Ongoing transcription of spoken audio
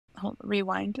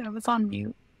rewind. I was on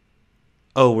mute.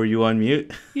 Oh, were you on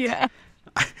mute? Yeah.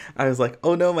 I was like,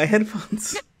 oh no, my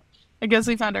headphones. I guess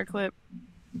we found our clip.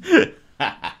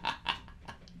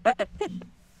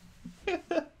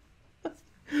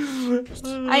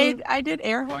 I did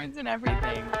air horns and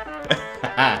everything.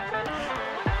 Riley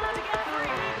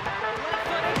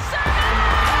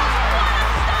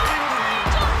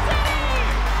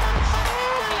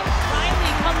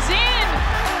comes in.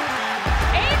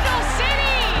 Angel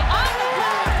City on the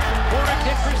board. Corner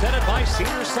kick presented by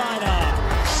Cedar Sinai.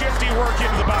 Shifty work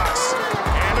into the box.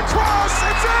 And across,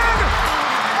 it's in!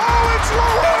 Oh, it's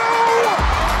LaRue!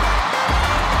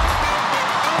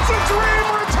 It's a dream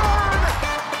return!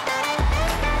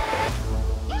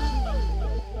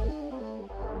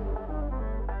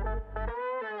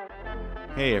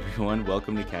 Hey everyone,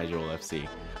 welcome to Casual FC,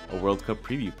 a World Cup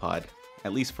preview pod,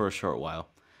 at least for a short while.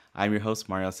 I'm your host,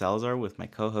 Mario Salazar, with my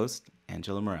co-host,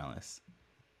 Angela Morales.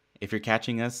 If you're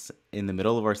catching us in the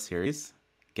middle of our series,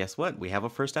 guess what? We have a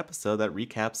first episode that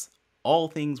recaps all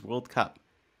things World Cup.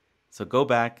 So go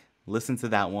back, listen to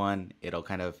that one. It'll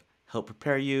kind of help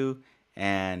prepare you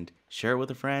and share it with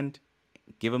a friend.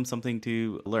 Give them something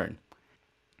to learn.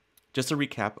 Just a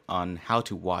recap on how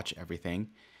to watch everything.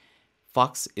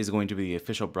 Fox is going to be the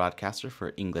official broadcaster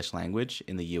for English language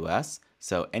in the US.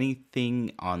 So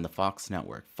anything on the Fox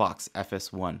network, Fox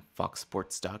FS1,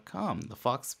 FoxSports.com, the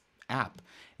Fox app,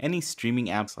 any streaming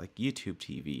apps like YouTube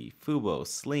TV, Fubo,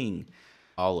 Sling,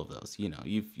 all of those. You know,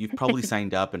 you've probably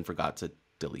signed up and forgot to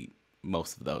delete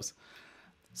most of those.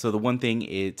 So the one thing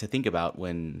to think about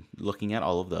when looking at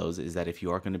all of those is that if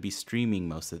you are going to be streaming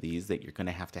most of these, that you're going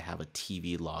to have a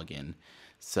TV login.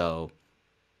 So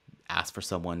ask for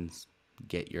someone,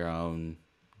 get your own,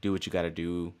 do what you got to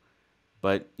do,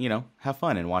 but, you know, have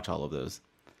fun and watch all of those.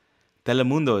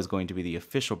 Telemundo is going to be the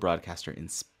official broadcaster in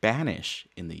Spanish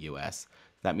in the US.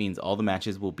 That means all the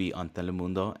matches will be on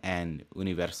Telemundo and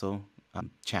Universo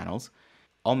channels.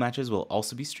 All matches will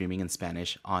also be streaming in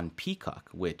Spanish on Peacock,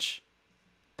 which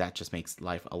that just makes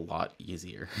life a lot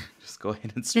easier. Just go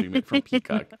ahead and stream it from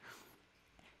Peacock.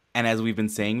 And as we've been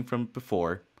saying from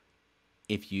before,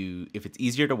 if it's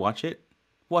easier to watch it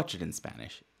in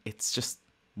Spanish. It's just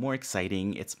more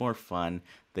exciting. It's more fun.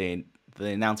 The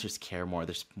announcers care more.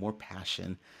 There's more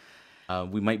passion.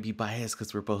 We might be biased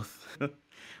because we're both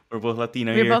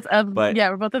Latino here. We're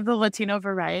both of the Latino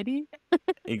variety.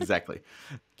 Exactly.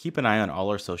 Keep an eye on all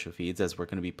our social feeds as we're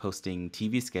going to be posting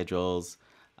TV schedules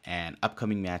and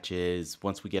upcoming matches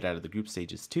once we get out of the group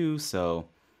stages too. So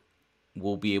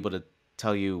we'll be able to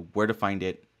tell you where to find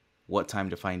it, what time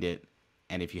to find it,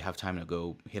 and if you have time to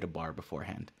go hit a bar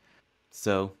beforehand.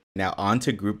 So now on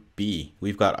to Group B.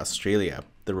 We've got Australia,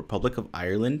 the Republic of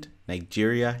Ireland,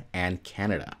 Nigeria, and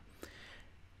Canada.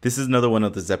 This is another one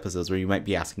of those episodes where you might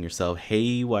be asking yourself,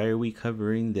 hey, why are we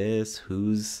covering this?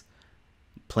 Who's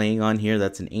playing on here?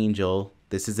 That's an angel.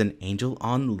 This is an angel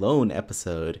on loan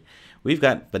episode. We've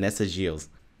got Vanessa Gilles.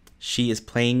 She is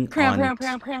playing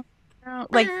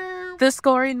like the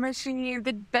scoring machine,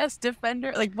 the best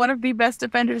defender, like one of the best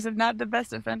defenders, if not the best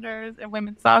defenders in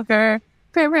women's soccer.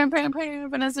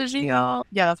 Vanessa Gilles.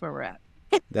 Yeah, that's where we're at.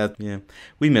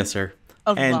 We miss her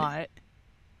a lot.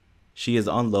 She is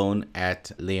on loan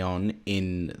at Lyon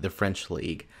in the French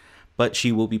league, but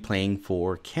she will be playing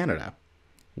for Canada.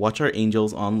 Watch our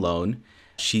Angels on loan.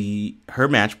 Her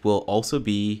match will also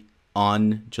be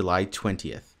on July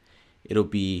 20th. It'll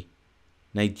be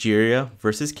Nigeria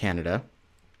versus Canada.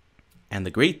 And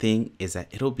the great thing is that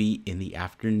it'll be in the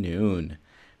afternoon.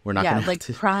 We're not going to like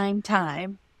prime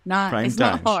time. It's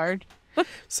not hard.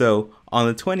 So on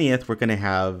the 20th, we're going to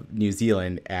have New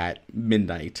Zealand at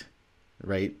midnight,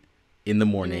 right? In the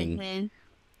morning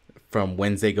from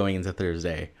Wednesday going into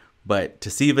Thursday. But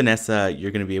to see Vanessa,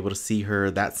 you're going to be able to see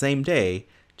her that same day,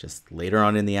 just later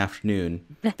on in the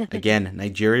afternoon. Again,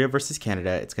 Nigeria versus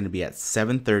Canada. It's going to be at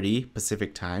 7:30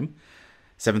 Pacific time,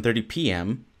 7:30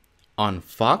 p.m. on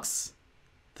Fox,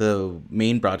 the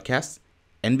main broadcast,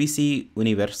 NBC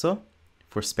Universo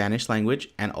for Spanish language,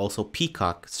 and also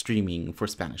Peacock streaming for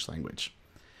Spanish language.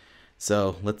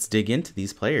 So let's dig into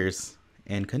these players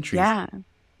and countries. Yeah,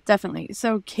 definitely.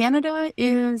 So Canada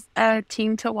is a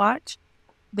team to watch.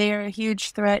 They're a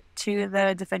huge threat to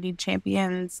the defending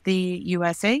champions, the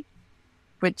USA,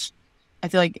 which I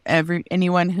feel like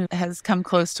anyone who has come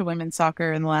close to women's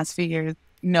soccer in the last few years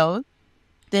knows.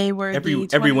 They were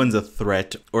everyone's a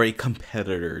threat or a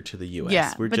competitor to the US.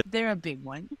 Yeah, they're a big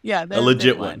one. Yeah, they're a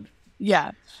legit one.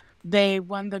 Yeah. They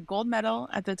won the gold medal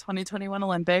at the 2021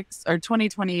 Olympics, or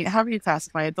 2020, however you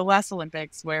classify it, the last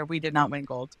Olympics where we did not win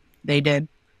gold. They did.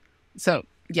 So,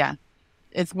 yeah,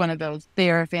 it's one of those. They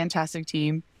are a fantastic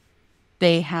team.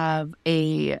 They have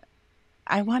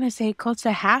I want to say close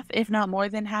to half, if not more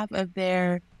than half of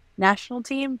their national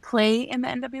team play in the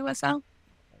NWSL.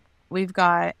 We've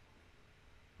got,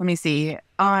 let me see,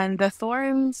 on the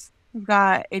Thorns, we've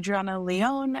got Adriana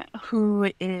Leon,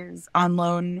 who is on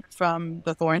loan from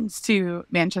the Thorns to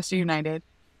Manchester United.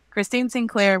 Christine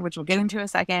Sinclair, which we'll get into in a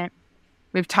second.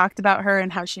 We've talked about her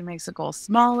and how she makes a goal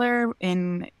smaller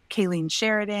in Kayleen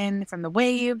Sheridan from the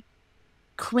Wave.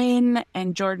 Quinn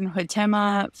and Jordan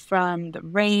Huitema from the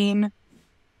Reign.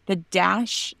 The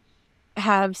Dash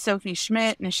have Sophie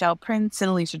Schmidt, Nichelle Prince,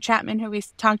 and Alicia Chapman, who we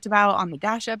talked about on the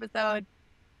Dash episode.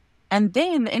 And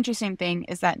then the interesting thing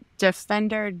is that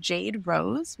defender Jade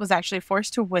Rose was actually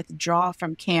forced to withdraw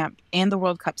from camp and the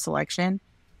World Cup selection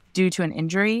due to an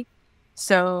injury.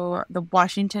 So the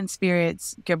Washington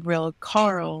Spirit's Gabrielle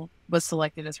Carl was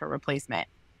selected as her replacement,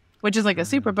 which is like a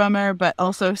super bummer, but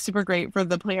also super great for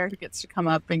the player who gets to come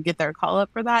up and get their call up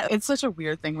for that. It's such a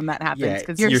weird thing when that happens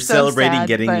because you're so celebrating sad,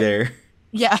 getting there.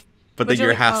 Yeah. But then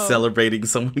you're half celebrating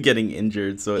someone getting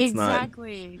injured, so it's not.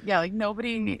 Exactly. Yeah, like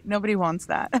nobody wants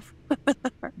that.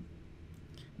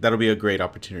 That'll be a great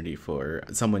opportunity for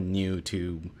someone new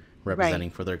to representing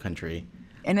for their country.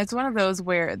 And it's one of those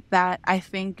where that I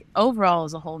think overall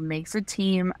as a whole makes a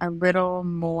team a little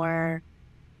more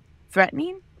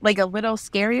threatening, like a little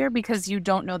scarier, because you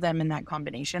don't know them in that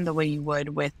combination the way you would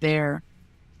with their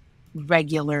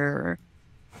regular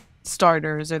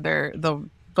starters or the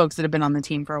folks that have been on the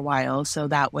team for a while. So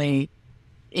that way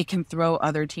it can throw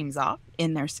other teams off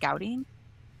in their scouting.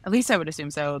 At least I would assume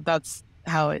so. That's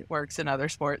how it works in other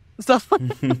sports. So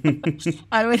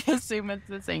I would assume it's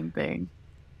the same thing.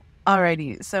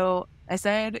 Alrighty. So I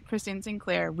said Christine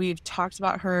Sinclair. We've talked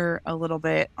about her a little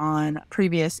bit on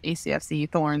previous ACFC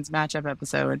Thorns matchup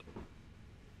episode.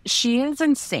 She is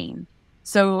insane.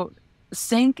 So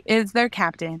Sink is their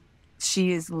captain.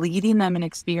 She is leading them in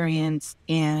experience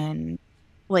and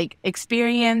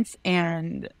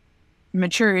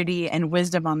maturity and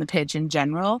wisdom on the pitch in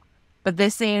general. But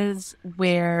this is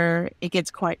where it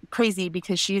gets quite crazy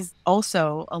because she's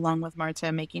also, along with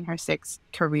Marta, making her 6th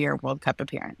career World Cup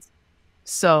appearance.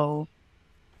 So,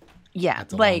 yeah.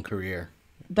 That's a long career.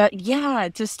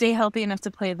 To stay healthy enough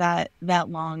to play that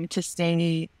long, to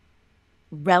stay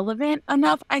relevant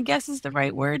enough, I guess is the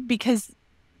right word, because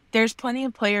there's plenty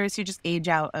of players who just age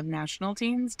out of national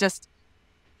teams just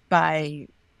by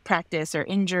practice or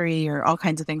injury or all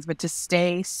kinds of things, but to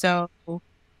stay so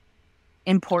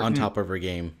important. On top of her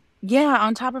game. Yeah,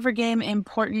 on top of her game,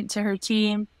 important to her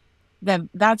team.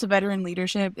 That's a veteran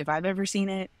leadership if I've ever seen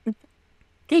it.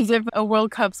 Because if a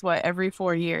World Cup's every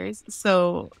 4 years,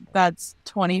 so that's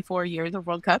 24 years of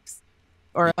World Cups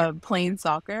or playing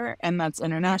soccer, and that's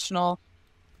international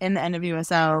in the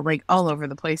NWSL, like all over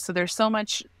the place. So there's so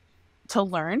much to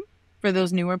learn for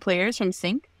those newer players from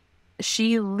Sink.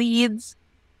 She leads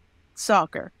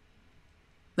soccer,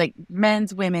 like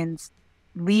men's, women's,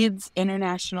 leads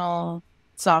international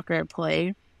soccer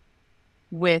play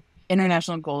with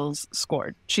international goals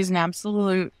scored. She's an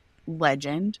absolute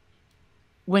legend.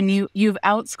 When you've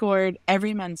outscored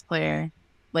every men's player,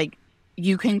 like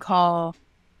you can call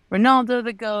Ronaldo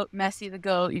the GOAT, Messi the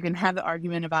GOAT, you can have the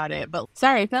argument about it, but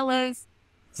sorry fellas,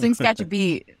 Sink's got you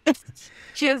beat.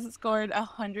 She has scored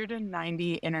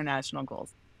 190 international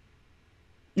goals.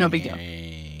 No big deal.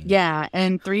 Yeah,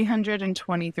 and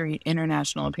 323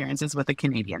 international appearances with the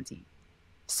Canadian team.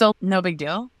 So no big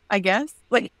deal, I guess.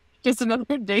 Like, just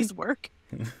another day's work.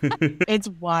 It's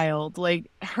wild. Like,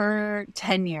 her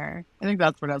tenure, I think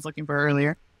that's what I was looking for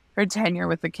earlier. Her tenure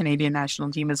with the Canadian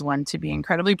national team is one to be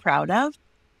incredibly proud of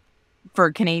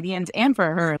for Canadians and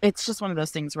for her. It's just one of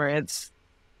those things where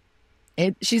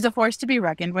she's a force to be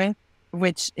reckoned with,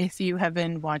 which if you have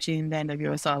been watching the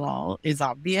NWSL at all is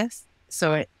obvious.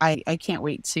 So I can't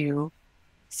wait to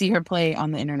see her play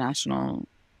on the international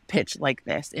pitch like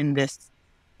this, in this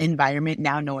environment,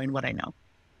 now knowing what I know.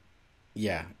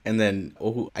 Yeah. And then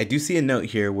I do see a note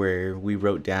here where we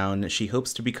wrote down she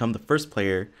hopes to become the first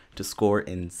player to score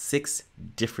in 6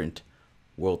 different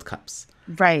World Cups.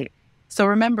 Right. So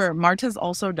remember, Marta's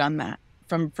also done that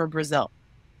for Brazil.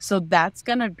 So that's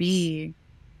going to be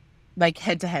like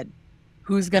head to head.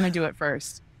 Who's going to do it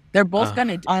first? They're both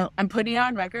going to, I'm putting it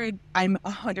on record, I'm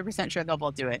 100% sure they'll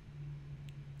both do it.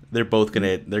 They're both going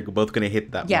to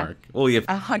hit that mark. Oh, yeah.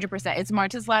 100%. It's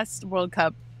Marta's last World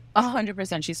Cup.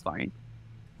 100% she's scoring.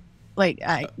 Like,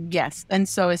 yes. And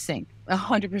so is Sink.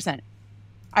 100%.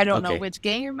 I don't know which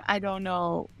game. I don't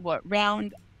know what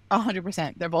round.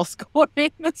 100%. They're both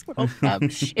scoring this World Cup.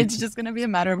 It's just going to be a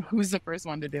matter of who's the first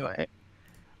one to do it.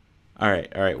 All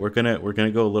right. We're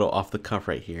gonna go a little off the cuff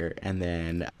right here, and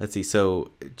then let's see.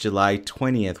 So July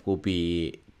 20th will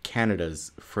be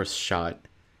Canada's first shot,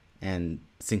 and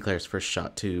Sinclair's first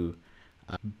shot to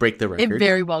break the record. It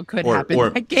very well could happen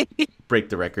in that game. Break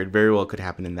the record. Very well could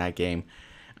happen in that game,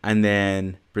 and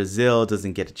then Brazil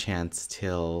doesn't get a chance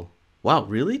till till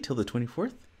the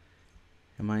 24th.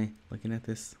 Am I looking at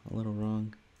this a little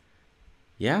wrong?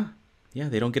 Yeah,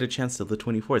 they don't get a chance till the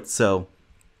 24th. So.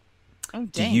 Oh,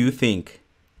 Do you think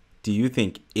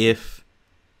if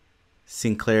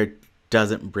Sinclair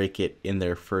doesn't break it in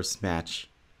their first match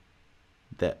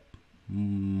that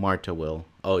Marta will?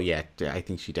 Oh yeah, I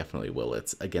think she definitely will.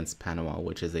 It's against Panama,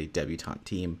 which is a debutante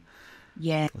team.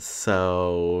 Yeah.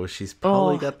 So she's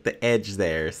probably got the edge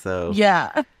there. So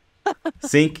yeah.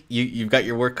 Sink, you've got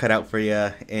your work cut out for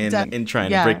you in trying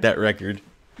to break that record.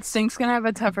 Sink's gonna have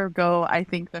a tougher go, I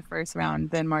think, the first round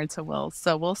than Marta will.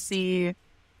 So we'll see.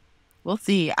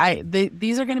 These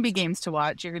are going to be games to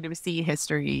watch. You're going to see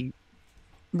history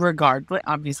regardless.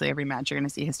 Obviously, every match you're going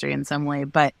to see history in some way,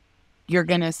 but you're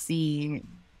going to see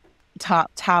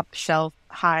top shelf,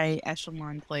 high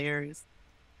echelon players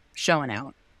showing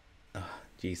out. Oh,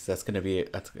 geez, that's going to be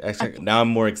actually now I'm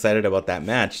more excited about that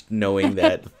match, knowing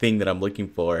that the thing that I'm looking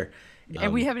for.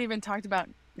 And we haven't even talked about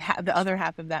the other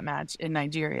half of that match in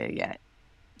Nigeria yet.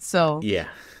 So yeah.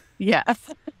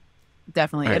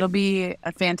 Definitely. Right. It'll be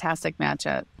a fantastic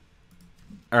matchup.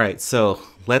 All right. So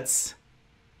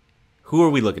who are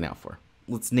we looking out for?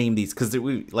 Let's name these. Because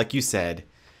like you said,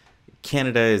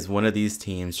 Canada is one of these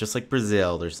teams, just like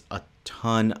Brazil. There's a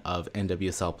ton of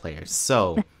NWSL players.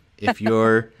 So if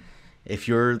you're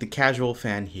the casual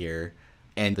fan here,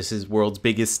 and this is world's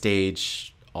biggest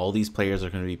stage, all these players are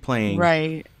going to be playing.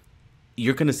 Right.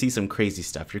 You're going to see some crazy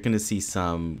stuff. You're going to see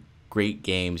some great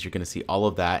games. You're going to see all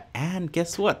of that. And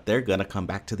guess what? They're going to come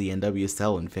back to the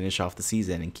NWSL and finish off the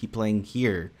season and keep playing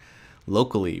here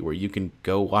locally where you can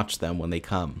go watch them when they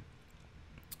come.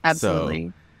 Absolutely.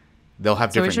 So they'll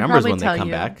have different numbers when they come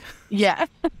back. Yeah.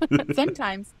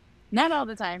 Sometimes. Not all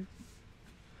the time.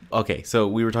 Okay, so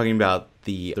we were talking about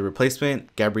the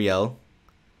replacement, Gabrielle.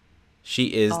 She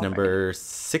is number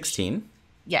 16.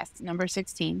 Yes, number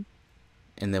 16.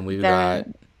 And then we've got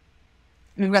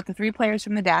the three players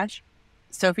from the Dash.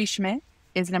 Sophie Schmidt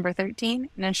is number 13.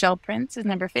 Nichelle Prince is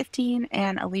number 15.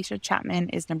 And Alicia Chapman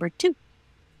is number 2.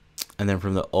 And then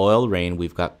from the Oil Rain,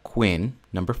 we've got Quinn,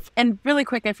 number 5. And really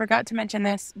quick, I forgot to mention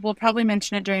this. We'll probably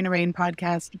mention it during a Rain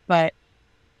podcast, but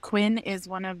Quinn is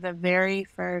one of the very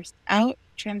first out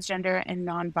transgender and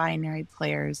non-binary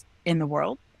players in the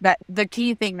world. That the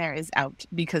key thing there is out,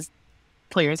 because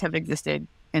players have existed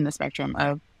in the spectrum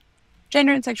of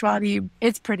gender and sexuality.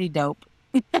 It's pretty dope.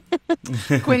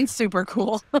 Quinn's super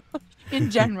cool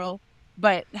in general,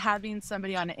 but having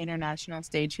somebody on an international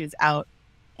stage who's out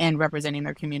and representing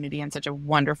their community in such a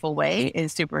wonderful way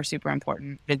is super, super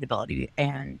important, visibility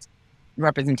and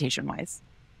representation wise.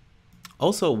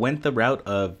 Also went the route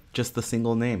of just the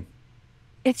single name.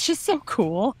 It's just so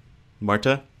cool.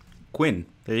 Marta Quinn.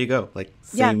 There you go. Like,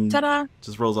 same, ta-da.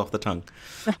 Just rolls off the tongue.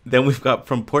 Then we've got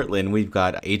from Portland, we've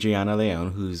got Adriana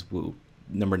Leon, who's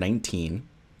number 19.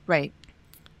 Right.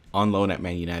 On loan at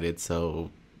Man United,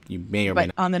 so you may or may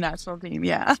not. On the national team,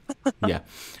 yeah. Yeah.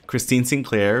 Christine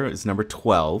Sinclair is number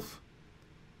 12.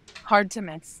 Hard to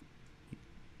miss.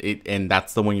 And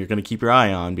that's the one you're going to keep your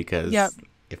eye on, because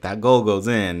if that goal goes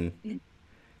in.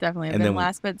 Definitely. And then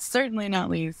last but certainly not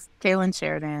least, Kaylin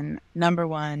Sheridan, number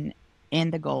 1 in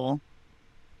the goal.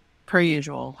 Per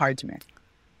usual, hard to miss.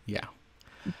 Yeah.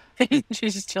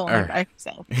 She's just chilling by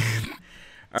herself.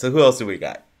 So who else do we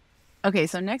got? Okay,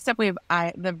 so next up we have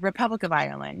the Republic of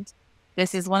Ireland.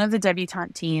 This is one of the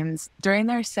debutante teams. During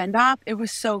their send-off, it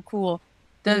was so cool.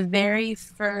 The very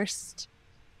first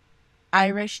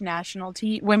Irish national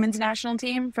team, women's national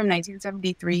team from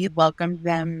 1973 welcomed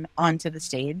them onto the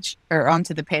stage or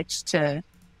onto the pitch to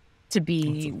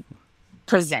be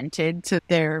presented to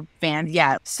their fans.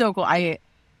 Yeah, so cool. I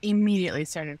immediately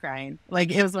started crying.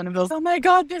 Like, it was one of those, oh my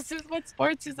God, this is what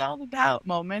sports is all about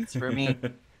moments for me.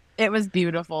 It was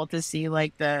beautiful to see,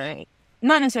 like, not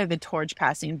necessarily the torch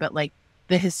passing, but like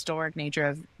the historic nature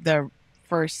of the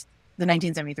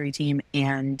 1973 team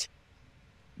and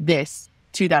this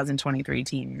 2023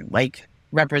 team, like,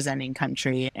 representing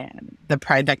country and the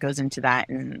pride that goes into that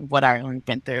and what Ireland's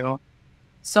been through.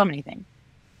 So many things.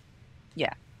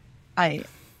 Yeah.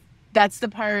 That's the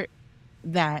part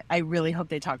that I really hope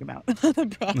they talk about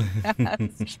the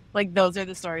broadcast. Like, those are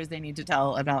the stories they need to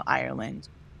tell about Ireland.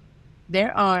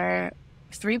 There are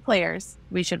 3 players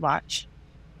we should watch,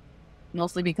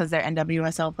 mostly because they're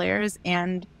NWSL players,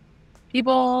 and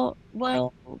people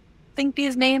will think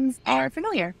these names are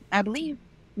familiar. I believe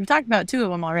we've talked about 2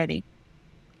 of them already.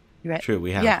 Right? True,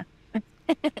 we have. Yeah.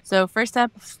 So first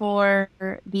up for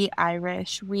the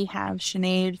Irish, we have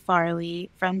Sinead Farley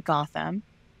from Gotham.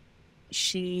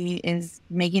 She is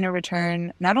making a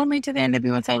return not only to the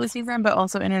NWSL this season, but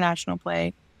also international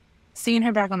play. Seeing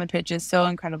her back on the pitch is so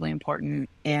incredibly important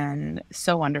and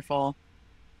so wonderful.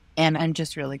 And I'm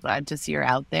just really glad to see her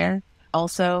out there.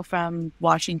 Also from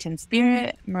Washington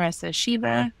Spirit, Marissa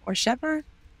Shiva or Shepherd.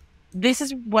 This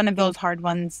is one of those hard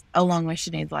ones along with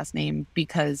Sinead's last name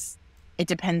because it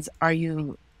depends. Are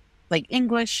you like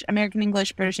English, American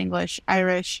English, British English,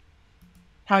 Irish?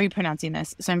 How are you pronouncing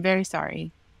this? So I'm very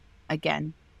sorry.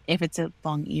 Again, if it's a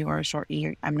long E or a short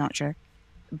E, I'm not sure.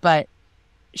 But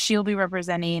she'll be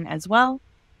representing as well.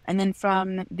 And then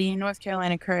from the North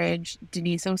Carolina Courage,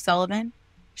 Denise O'Sullivan.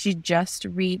 She just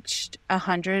reached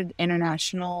 100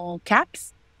 international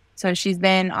caps. So she's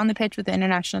been on the pitch with the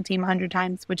international team 100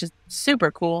 times, which is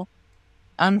super cool.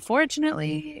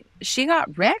 Unfortunately, she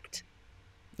got wrecked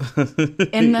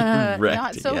in the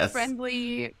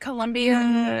not-so-friendly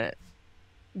Colombia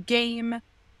game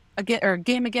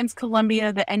against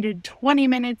Colombia that ended 20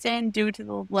 minutes in due to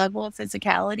the level of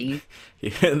physicality.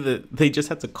 Yeah, they just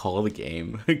had to call the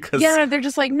game. Yeah, they're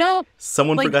just like, no.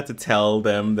 Someone forgot to tell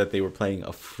them that they were playing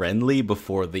a friendly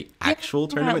before the actual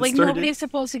tournament started. Nobody's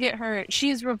supposed to get hurt.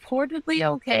 She's reportedly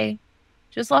okay.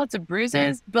 Just lots of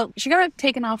bruises, but she got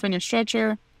taken off in a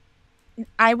stretcher.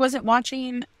 I wasn't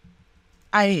watching.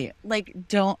 I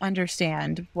don't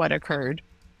understand what occurred.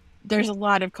 There's a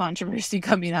lot of controversy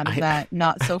coming out of that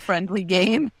not so friendly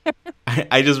game.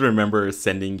 I just remember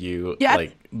sending you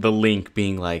the link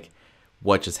being like,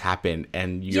 what just happened?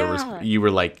 And you were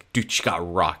like, dude, she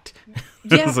got rocked.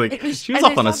 Yeah, she was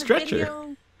off on a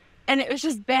stretcher. And it was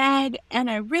just bad. And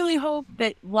I really hope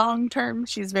that long term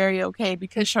she's very okay,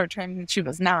 because short term she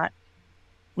was not.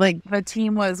 The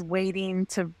team was waiting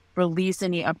to release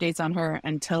any updates on her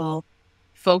until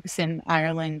folks in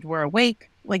Ireland were awake.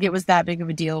 It was that big of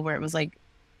a deal where it was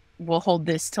we'll hold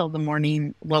this till the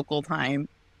morning local time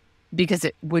because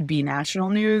it would be national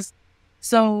news.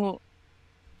 So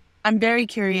I'm very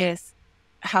curious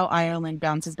how Ireland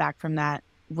bounces back from that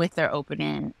with their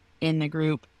opener in the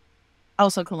group.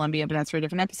 Also Colombia, but that's for a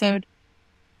different episode.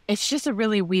 It's just a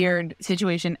really weird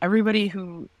situation. Everybody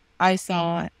who I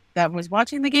saw that was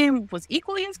watching the game was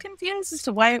equally as confused as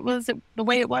to why it was the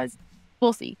way it was.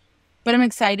 We'll see. But I'm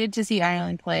excited to see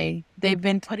Ireland play. They've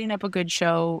been putting up a good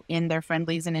show in their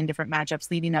friendlies and in different matchups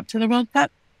leading up to the World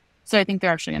Cup. So I think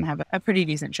they're actually going to have a pretty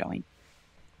decent showing.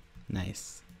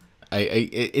 Nice.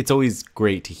 It's always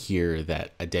great to hear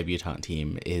that a debutante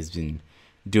team has been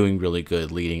doing really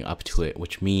good leading up to it,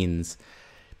 which means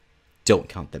don't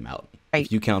count them out. Right.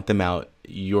 If you count them out,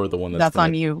 you're the one that's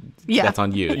on you. Yeah, that's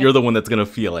on you. You're the one that's gonna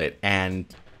feel it, and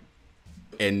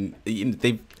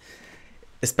they,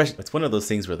 especially, it's one of those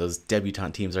things where those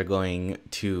debutante teams are going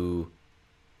to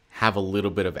have a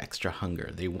little bit of extra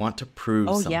hunger. They want to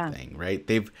prove something, right?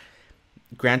 They've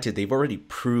already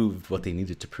proved what they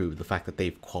needed to prove. The fact that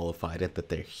they've qualified it, that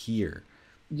they're here.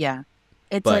 Yeah.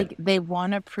 It's they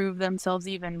want to prove themselves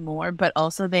even more, but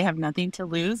also they have nothing to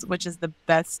lose, which is the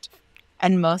best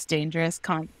and most dangerous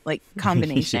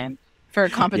combination for a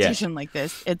competition like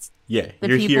this. It's the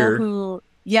people here who,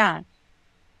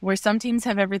 where some teams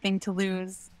have everything to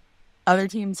lose, other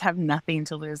teams have nothing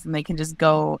to lose, and they can just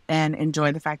go and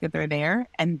enjoy the fact that they're there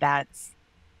and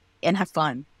have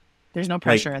fun. There's no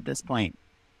pressure at this point.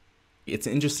 It's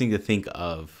interesting to think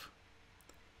of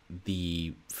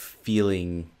the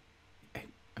feeling.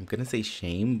 I'm going to say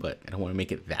shame, but I don't want to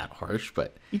make it that harsh.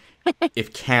 But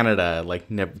if Canada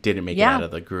didn't make it out of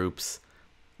the groups.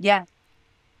 Yeah.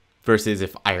 Versus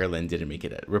if Ireland didn't make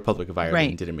it, Republic of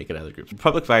Ireland didn't make it out of the groups.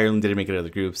 Republic of Ireland didn't make it out of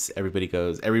the groups.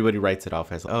 Everybody writes it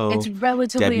off as, it's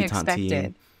relatively expected.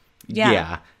 Team.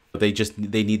 Yeah. They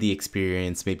need the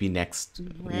experience. Maybe next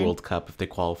World Cup, if they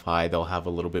qualify, they'll have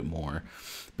a little bit more.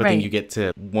 But then you get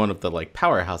to one of the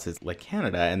powerhouses like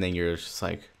Canada, and then you're just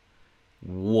like,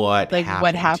 what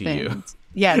happened to you?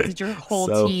 Yeah, did your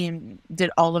whole team, did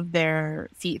all of their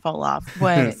feet fall off?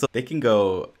 What? So they can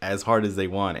go as hard as they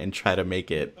want and try to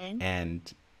make it, and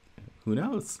who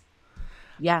knows?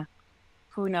 Yeah,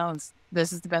 who knows?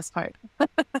 This is the best part.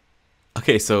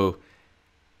 Okay, so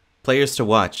players to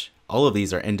watch. All of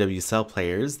these are NWSL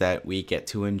players that we get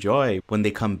to enjoy when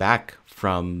they come back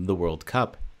from the World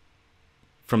Cup.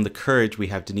 From the Courage, we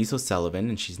have Denise O'Sullivan,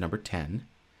 and she's number 10.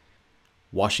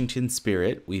 Washington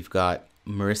Spirit, we've got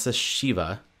Marissa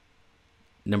Shiva,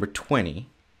 number 20.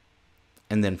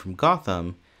 And then from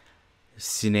Gotham,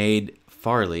 Sinead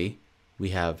Farley, we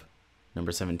have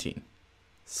number 17.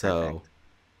 So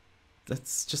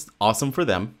that's just awesome for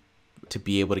them to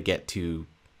be able to get to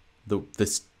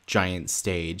this giant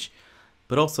stage,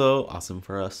 but also awesome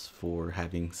for us for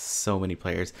having so many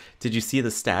players. Did you see the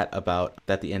stat about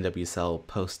that the NWSL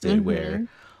posted where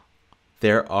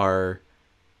there are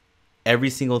every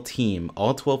single team,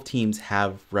 all 12 teams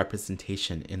have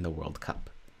representation in the World Cup?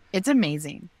 It's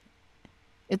amazing.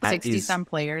 It's That 60 is- some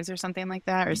players or something like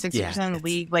that, or 60% of the it's-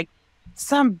 league, like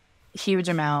some huge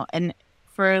amount. And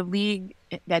for a league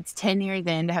that's 10 years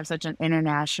in to have such an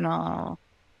international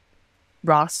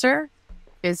roster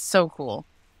is so cool.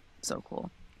 So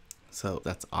cool. So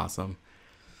that's awesome.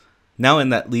 Now,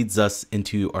 and that leads us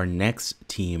into our next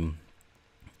team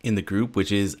in the group,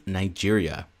 which is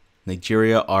Nigeria.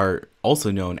 Nigeria are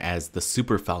also known as the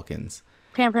Super Falcons.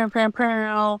 Pam, pam, pam,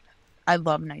 pam. I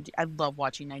love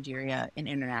watching Nigeria in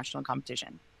international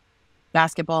competition.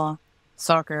 Basketball,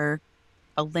 soccer,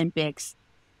 Olympics.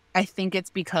 I think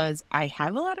it's because I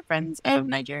have a lot of friends of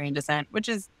Nigerian descent, which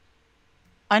is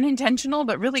unintentional,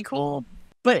 but really cool.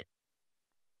 But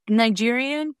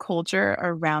Nigerian culture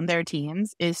around their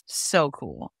teams is so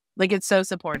cool. Like, it's so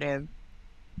supportive.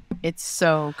 It's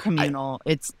so communal.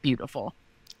 It's beautiful.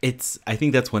 I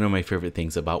think that's one of my favorite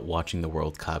things about watching the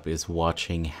World Cup is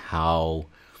watching how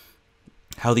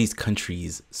these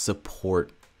countries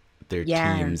support their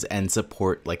teams and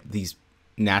support like these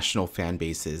national fan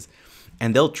bases,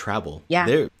 and they'll travel.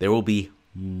 There will be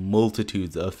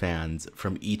multitudes of fans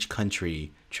from each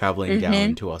country traveling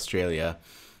down to Australia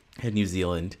and New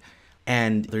Zealand,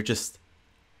 and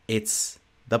it's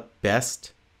the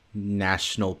best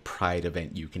national pride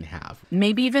event you can have.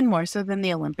 Maybe even more so than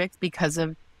the Olympics because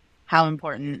of how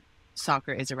important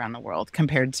soccer is around the world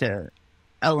compared to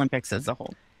Olympics as a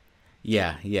whole.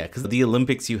 Yeah, because the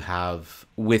Olympics you have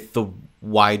with the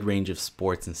wide range of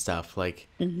sports and stuff, like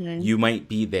you might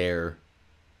be there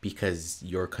because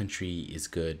your country is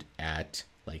good at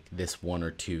like this one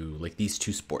or two, like these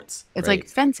two sports. It's right? like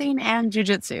fencing and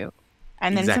jiu-jitsu.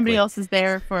 And then somebody else is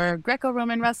there for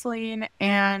Greco-Roman wrestling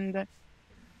and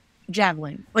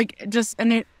javelin. Like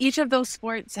and each of those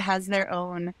sports has their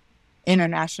own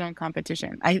international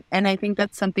competition. I think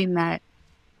that's something that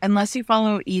unless you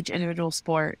follow each individual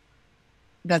sport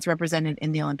that's represented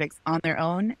in the Olympics on their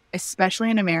own, especially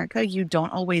in America, you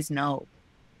don't always know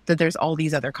that there's all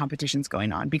these other competitions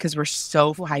going on because we're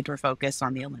so hyper-focused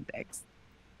on the Olympics.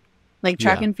 Like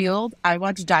track and field, I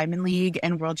watch Diamond League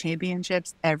and World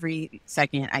Championships every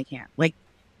second I can. Like,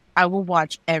 I will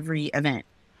watch every event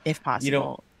if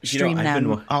possible. Stream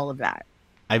them, all of that.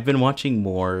 I've been watching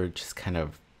more just kind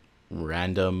of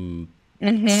random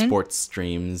sports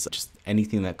streams, just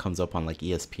anything that comes up on like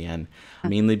ESPN,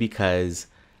 mainly because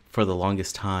for the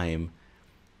longest time,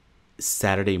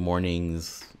 Saturday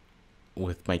mornings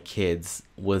with my kids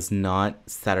was not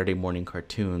Saturday morning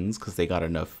cartoons because they got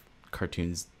enough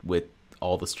cartoons with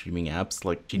all the streaming apps.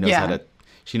 Like she knows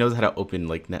how to open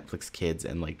like Netflix Kids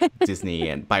and like Disney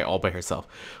and all by herself.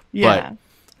 But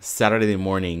Saturday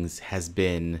mornings has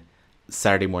been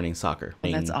Saturday morning soccer.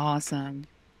 That's awesome.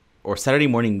 Or Saturday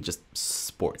morning just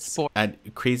sports. And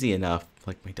crazy enough,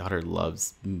 like my daughter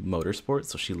loves motorsports,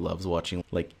 so she loves watching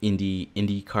like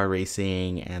Indy car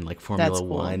racing and like Formula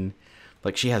One.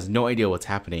 Like she has no idea what's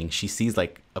happening. She sees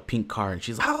like a pink car and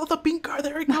she's like, "Oh, the pink car,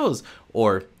 there it goes!"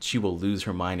 Or she will lose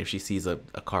her mind if she sees a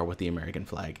car with the American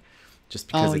flag, just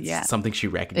because it's something she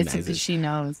recognizes. It's something she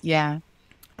knows. Yeah.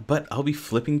 But I'll be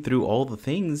flipping through all the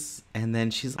things, and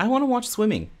then she's, "I want to watch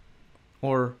swimming,"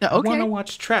 or "I want to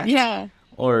watch track." Yeah.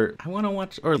 Or I want to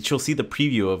watch, or she'll see the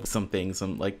preview of something,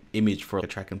 some like image for a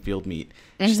track and field meet.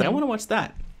 She's like, "I want to watch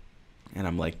that," and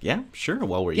I'm like, "Yeah, sure."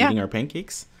 While we're eating our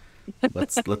pancakes,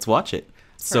 let's watch it.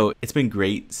 So it's been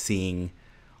great seeing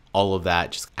all of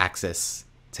that, just access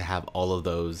to have all of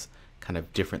those kind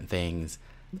of different things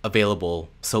available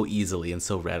so easily and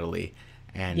so readily,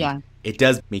 and it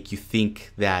does make you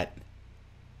think that,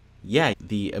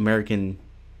 the American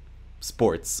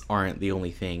sports aren't the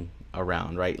only thing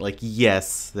around, right? Like,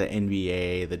 yes, the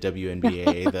NBA, the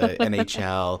WNBA, the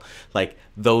NHL, like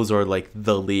those are like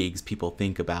the leagues people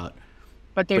think about.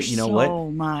 But there's so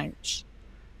much.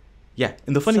 Yeah,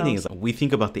 and the funny thing is we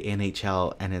think about the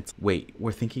NHL and it's, wait,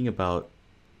 we're thinking about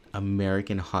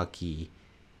American hockey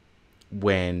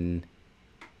when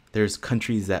there's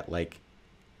countries that like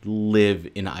live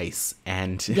in ice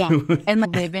and and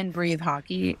like, live and breathe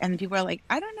hockey, and people are like,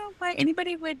 I don't know why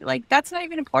anybody would like, that's not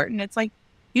even important. It's like,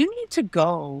 you need to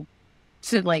go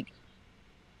to like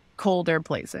colder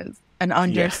places and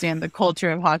understand the culture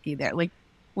of hockey there. Like,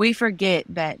 we forget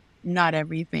that not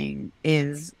everything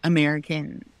is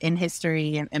American in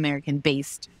history and American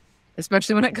based,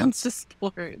 especially when it comes to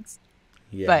sports.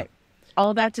 But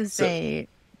all that to say,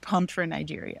 pumped for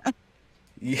Nigeria.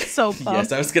 Yeah. So pumped.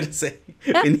 Yes, I was gonna say.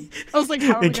 I was like,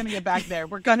 how are we gonna get back there?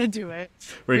 We're gonna do it.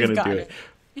 We're gonna do it.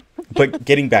 But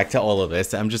getting back to all of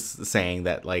this, I'm just saying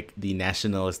that like the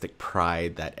nationalistic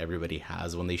pride that everybody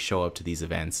has when they show up to these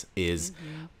events is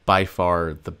by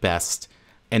far the best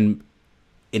and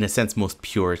in a sense most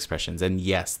pure expressions. And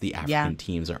yes, the African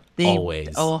teams are always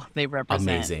they represent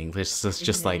amazing. It's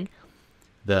just like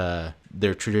their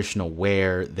traditional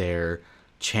wear, their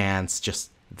chants, just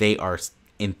they are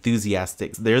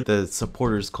enthusiastic. They're the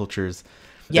supporters cultures.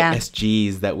 The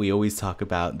SGs that we always talk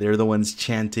about, they're the ones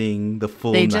chanting the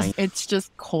full night. It's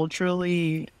just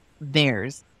culturally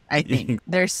theirs, I think.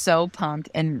 They're so pumped,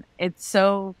 and it's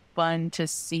so fun to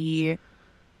see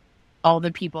all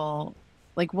the people.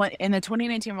 Like what in the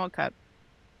 2019 World Cup,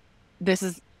 this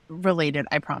is related,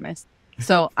 I promise.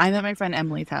 So I'm at my friend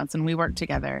Emily's house, and we work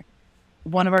together.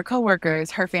 One of our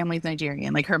coworkers, her family's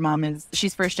Nigerian. Like her mom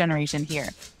she's first generation here.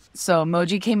 So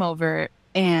Moji came over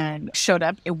and showed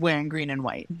up wearing green and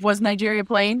white. Was Nigeria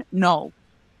playing? No.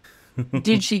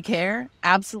 Did she care?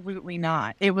 Absolutely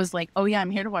not. It was like, oh yeah, I'm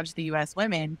here to watch the U.S.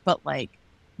 women, but like,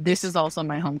 this is also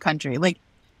my home country. Like,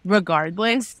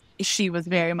 regardless, she was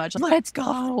very much, let's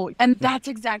go. And that's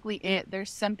exactly it. There's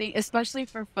something, especially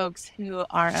for folks who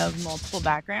are of multiple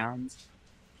backgrounds,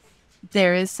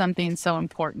 there is something so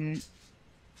important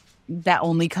that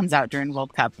only comes out during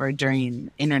World Cup or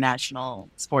during international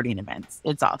sporting events.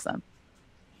 It's awesome.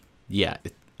 Yeah,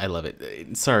 I love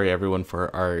it. Sorry, everyone,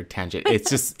 for our tangent. It's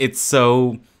just,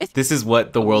 this is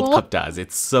what the World Cup does.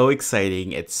 It's so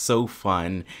exciting. It's so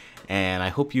fun. And I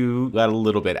hope you got a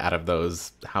little bit out of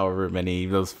those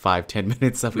 5-10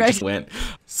 minutes that we just went.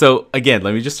 So again,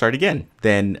 let me just start again.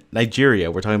 Then Nigeria,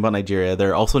 we're talking about Nigeria.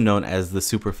 They're also known as the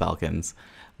Super Falcons.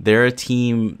 They're a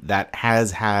team that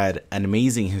has had an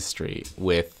amazing history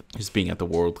with just being at the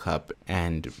World Cup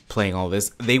and playing all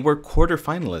this. They were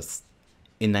quarterfinalists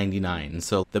in 99.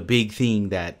 So the big thing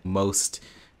that most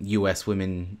U.S.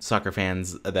 women soccer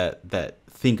fans that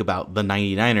think about the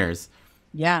 99ers,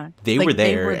 they were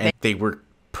there and they were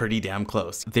pretty damn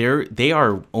close. They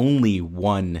are only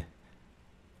one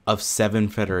of 7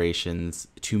 federations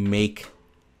to make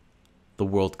the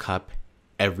World Cup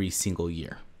every single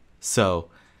year. So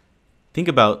think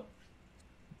about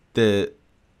there's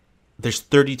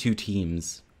 32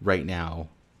 teams right now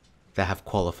that have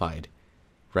qualified.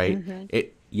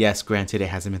 Right? Yes, granted, it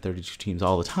hasn't been 32 teams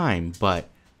all the time, but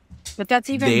that's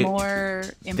even more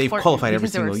important. They've qualified every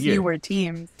single year. Fewer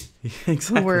teams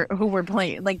exactly. who were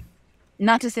playing. Like,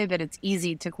 not to say that it's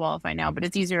easy to qualify now, but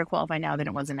it's easier to qualify now than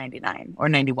it was in 99 or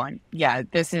 91. Yeah,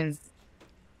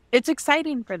 it's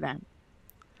exciting for them.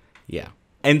 Yeah.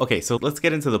 And okay, so let's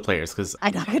get into the players because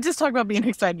I know I could just talk about being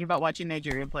excited about watching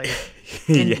Nigeria play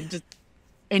just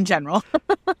in general.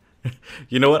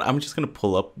 You know what? I'm just going to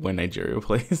pull up when Nigeria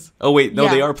plays. Oh, wait. No,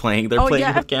 they are playing. They're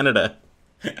playing with Canada.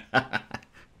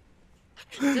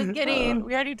 Just kidding.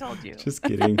 We already told you. Just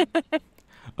kidding.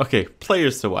 Okay,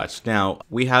 players to watch. Now,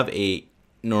 we have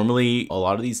normally a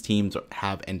lot of these teams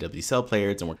have NWSL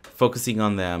players and we're focusing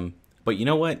on them. But you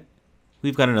know what?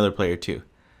 We've got another player too.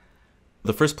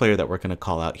 The first player that we're going to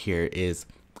call out here is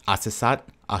Asisat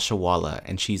Ashawala.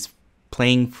 And she's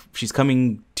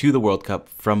coming to the World Cup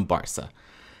from Barca.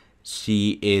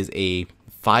 She is a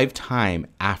 5-time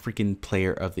African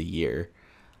Player of the Year,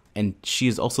 and she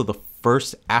is also the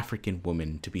first African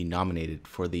woman to be nominated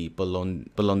for the Ballon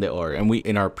d'Or. And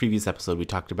in our previous episode, we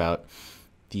talked about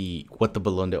what the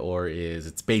Ballon d'Or is.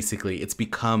 It's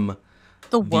become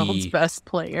the world's best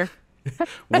player.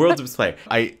 World's best player.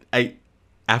 I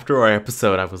after our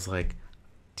episode, I was like,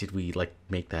 did we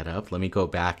make that up? Let me go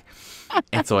back.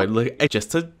 And so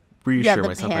just to reassure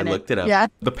myself, I looked it up. Yeah.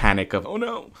 The panic of, oh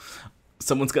no,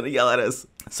 someone's going to yell at us.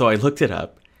 So I looked it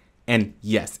up. And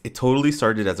yes, it totally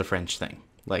started as a French thing.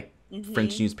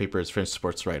 French newspapers, French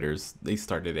sports writers, they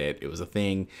started it. It was a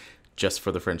thing just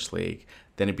for the French league.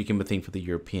 Then it became a thing for the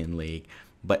European league.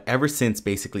 But ever since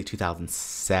basically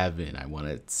 2007, I want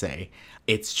to say,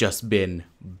 it's just been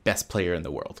best player in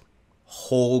the world.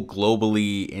 Whole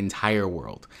globally, entire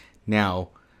world. Now,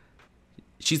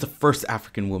 she's the first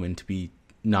African woman to be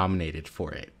nominated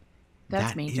for it.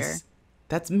 That's major.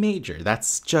 That's major.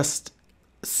 That's just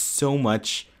so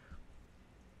much.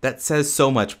 That says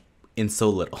so much in so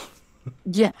little.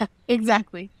 Yeah,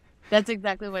 exactly. That's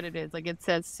exactly what it is. It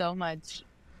says so much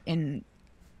in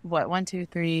what, 1, 2,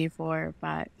 3, 4,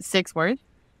 5, 6 words?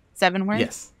 7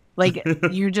 words? Yes.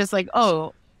 You're just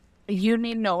oh, you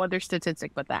need no other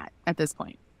statistic but that at this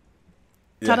point.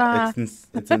 Ta-da! Yeah,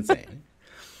 it's insane.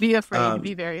 Be afraid.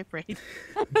 Be very afraid.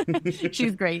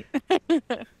 She's great.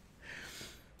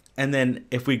 And then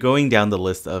if we're going down the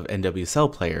list of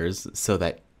NWSL players, so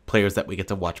that players that we get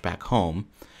to watch back home,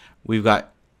 we've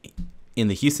got in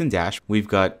the Houston Dash, we've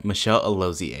got Michelle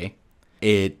Alozie.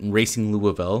 In Racing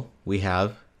Louisville, we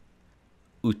have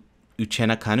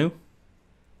Uchenna Kanu,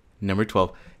 number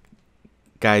 12.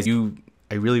 Guys,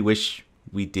 I really wish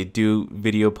we did do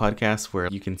video podcasts where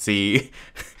you can see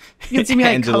You can see me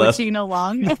like Angela coaching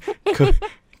along.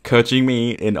 coaching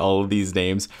me in all of these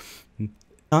names.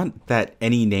 Not that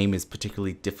any name is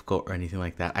particularly difficult or anything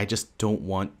like that. I just don't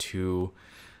want to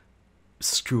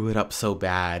screw it up so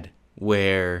bad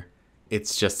where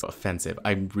it's just offensive.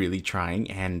 I'm really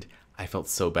trying, and I felt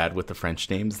so bad with the French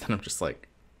names that I'm just like,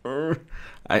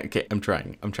 okay, I'm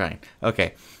trying.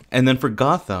 Okay. And then for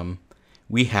Gotham,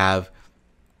 we have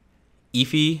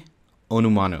Ife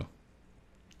Onumanu.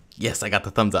 Yes, I got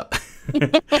the thumbs up.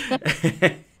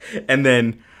 And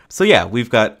then, so yeah, we've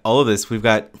got all of this. We've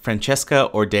got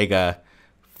Francesca Ortega,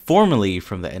 formerly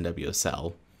from the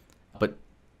NWSL, but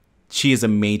she is a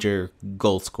major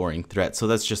goal-scoring threat. So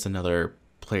that's just another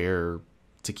player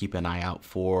to keep an eye out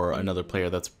for, another player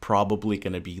that's probably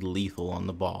going to be lethal on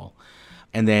the ball.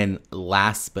 And then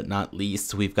last but not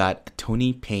least, we've got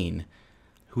Toni Payne,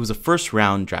 who was a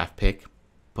first-round draft pick,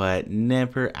 but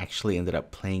never actually ended up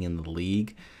playing in the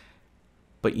league.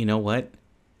 But you know what?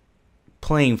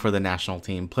 Playing for the national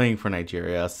team, playing for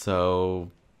Nigeria,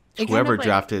 so whoever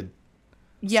drafted...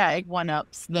 Yeah, it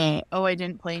one-ups the, I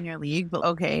didn't play in your league, but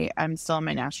okay, I'm still on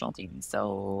my national team,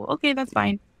 so okay, that's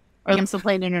fine. Or I'm still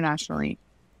playing internationally.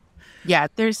 Yeah,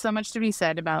 there's so much to be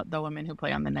said about the women who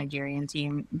play on the Nigerian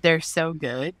team. They're so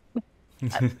good.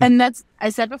 And I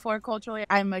said before, culturally,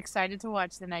 I'm excited to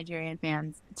watch the Nigerian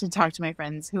fans, to talk to my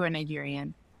friends who are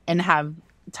Nigerian and have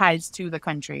ties to the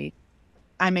country.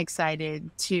 I'm excited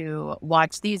to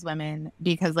watch these women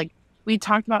because, like, we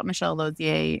talked about Michelle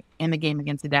Lozier in the game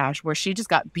against the Dash where she just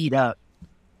got beat up.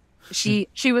 She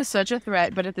was such a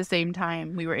threat, but at the same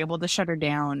time, we were able to shut her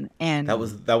down. And that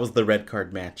was the red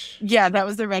card match. Yeah, that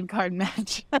was the red card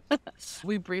match.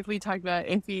 We briefly talked about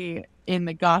Iffy in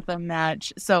the Gotham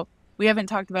match. So we haven't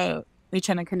talked about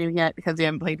Uchenna Kanu yet because we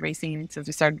haven't played racing since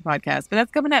we started the podcast, but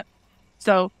that's coming up.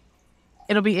 So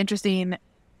it'll be interesting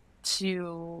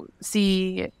to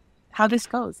see how this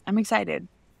goes. I'm excited.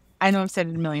 I know I've said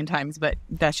it a million times, but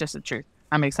that's just the truth.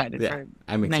 I'm excited for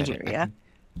Nigeria.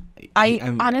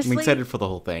 I'm honestly, I'm excited for the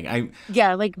whole thing.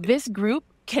 Like this group,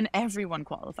 can everyone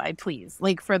qualify, please?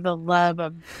 Like, for the love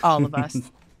of all of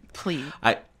us, please.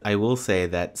 I will say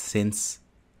that since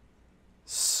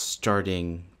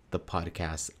starting the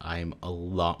podcast, I'm a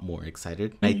lot more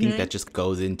excited. I think that just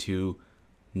goes into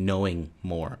knowing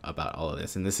more about all of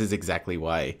this. And this is exactly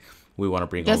why we want to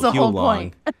bring all of you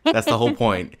along. That's the whole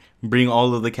point. Bring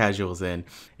all of the casuals in.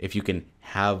 If you can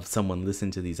have someone listen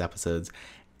to these episodes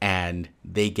and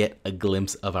they get a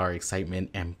glimpse of our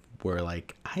excitement and we're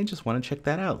like, I just want to check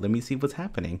that out. Let me see what's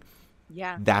happening.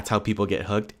 Yeah. That's how people get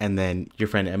hooked. And then your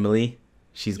friend Emily,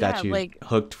 she's got you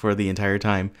hooked for the entire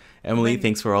time. Emily,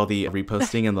 thanks for all the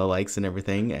reposting and the likes and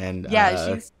everything. And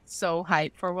she's so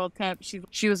hyped for World Cup.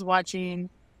 She was watching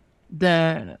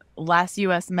the last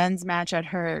U.S. men's match at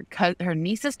her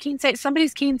niece's quince,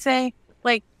 somebody's quince.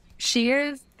 Like, she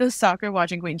is the soccer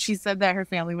watching queen. She said that her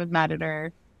family was mad at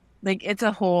her. Like, it's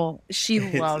a whole, she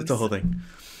loves it's a whole thing.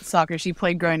 Soccer. She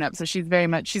played growing up, so she's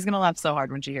gonna laugh so hard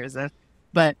when she hears this.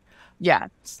 But yeah,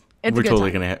 we're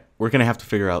gonna have to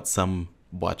figure out some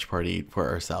watch party for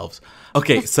ourselves.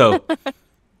 Okay, so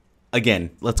again,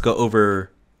 let's go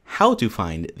over how to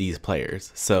find these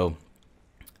players. So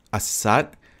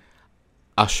Asisat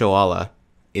Ashoala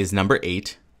is number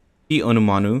 8.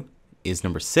 Onumanu is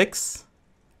number 6.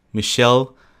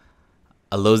 Michelle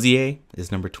Alozie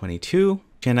is number 22.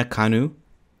 Uchenna Kanu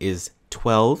is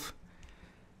 12.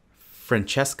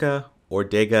 Francesca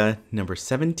Ortega, number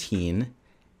 17.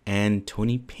 And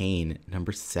Toni Payne,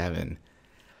 number 7.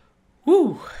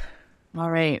 Woo! All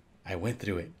right. I went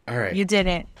through it. All right. You did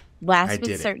it. Last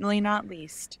but certainly not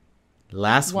least.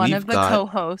 One of the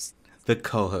co-hosts. The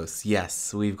co-hosts,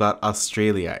 yes. We've got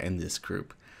Australia in this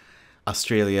group.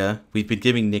 Australia, we've been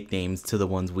giving nicknames to the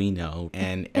ones we know,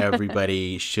 and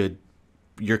everybody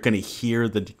you're going to hear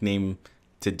the nickname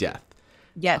to death.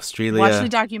 Yes. Australia. Watch the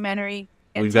documentary.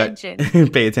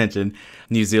 Pay attention.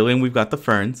 New Zealand, we've got the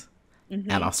Ferns.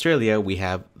 And Australia, we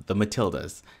have the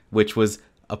Matildas, which was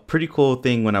a pretty cool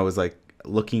thing when I was like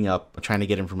looking up, trying to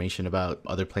get information about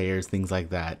other players, things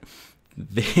like that.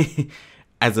 They,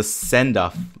 as a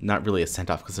send-off, not really a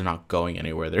send-off because they're not going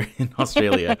anywhere. They're in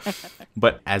Australia.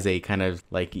 But as a kind of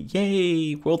like,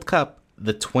 yay, World Cup,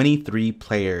 the 23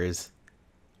 players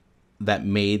that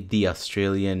made the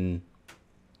Australian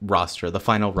roster, the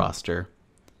final roster,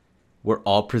 were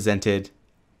all presented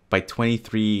by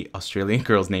 23 Australian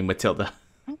girls named Matilda.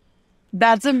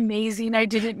 That's amazing. I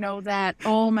didn't know that.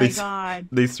 Oh my God.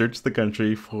 They searched the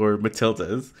country for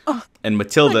Matildas, and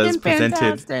Matildas presented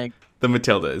fantastic. the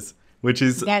Matildas, which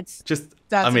is That's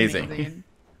amazing. amazing.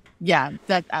 Yeah,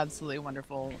 that's absolutely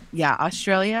wonderful. Yeah,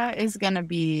 Australia is going to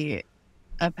be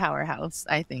a powerhouse,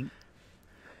 I think.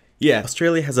 Yeah,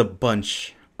 Australia has a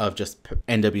bunch of just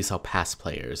NWSL past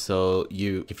players. So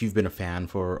if you've been a fan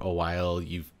for a while,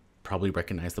 you've probably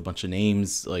recognized a bunch of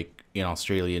names like in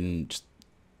Australian just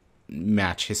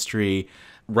match history.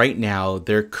 Right now,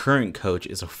 their current coach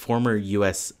is a former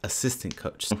U.S. assistant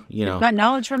coach. So, You've got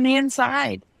knowledge from the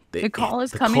inside. The call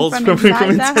is coming call's from coming inside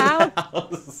from the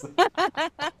house.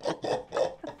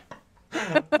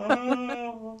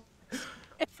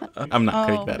 I'm not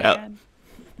cutting that out. Man.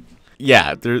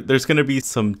 Yeah, there's going to be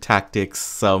some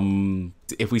tactics.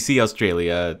 If we see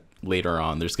Australia later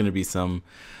on, there's going to be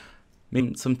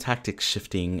maybe some tactics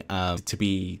shifting to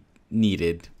be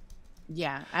needed.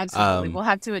 Yeah, absolutely. We'll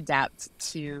have to adapt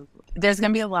to. There's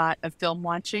going to be a lot of film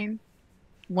watching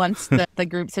once the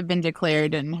groups have been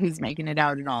declared and who's making it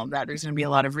out and all of that. There's going to be a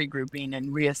lot of regrouping and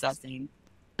reassessing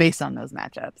based on those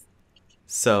matchups.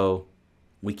 So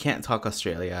we can't talk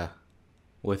Australia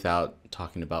without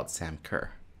talking about Sam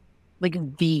Kerr.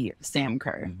 Like the Sam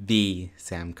Kerr. The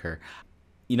Sam Kerr.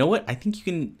 You know what? I think you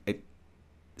can...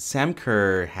 Sam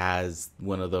Kerr has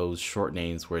one of those short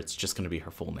names where it's just going to be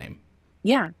her full name.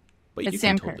 Yeah. But it's you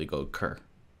Sam can totally go Kerr.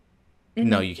 Mm-hmm.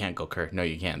 No, you can't go Kerr. No,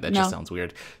 you can't. That just sounds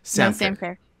weird. Sam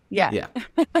Kerr. Yeah. Yeah.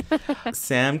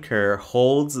 Sam Kerr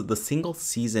holds the single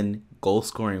season goal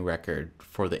scoring record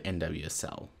for the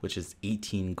NWSL, which is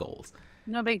 18 goals.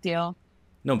 No big deal.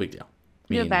 No big deal.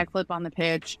 Do a backflip on the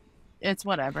pitch. It's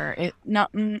whatever.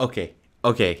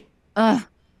 Okay.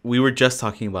 We were just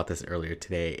talking about this earlier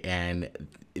today, and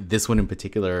this one in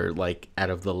particular, like out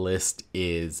of the list,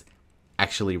 is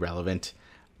actually relevant.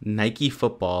 Nike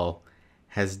Football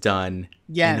has done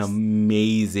an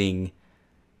amazing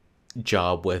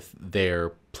job with their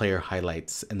player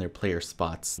highlights and their player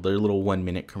spots, their little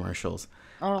 1-minute commercials.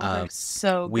 Oh, they're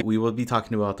so good. We will be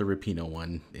talking about the Rapinoe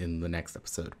one in the next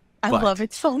episode. I love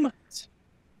it so much.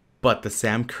 But the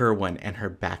Sam Kerr one and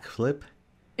her backflip,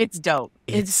 it's dope.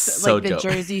 It's so like the dope.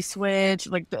 jersey switch.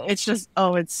 Like it's just,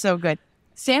 it's so good.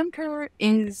 Sam Kerr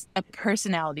is a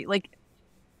personality. Like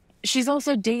she's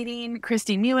also dating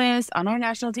Christy Mewis on our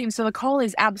national team. So the call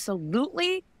is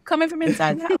absolutely coming from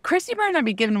inside the house. Christy better not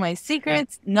be giving away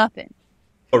secrets. Nothing.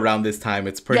 Around this time,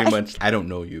 it's pretty much, I don't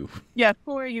know you. Yeah,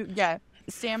 for you. Yeah.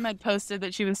 Sam had posted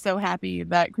that she was so happy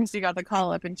that Christy got the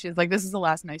call up, and she was like, "This is the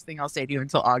last nice thing I'll say to you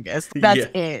until August." That's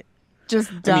it.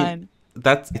 Just done.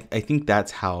 I think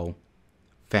that's how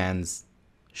fans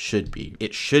should be.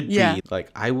 It should be like,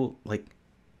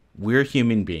 we're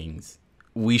human beings.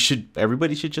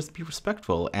 Everybody should just be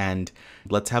respectful, and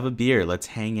let's have a beer. Let's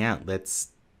hang out.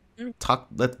 Let's talk.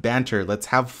 Let's banter. Let's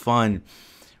have fun.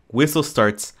 Whistle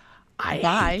starts. I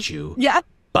hate you. Yeah.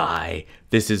 Bye.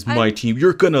 This is my team.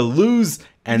 You're gonna lose.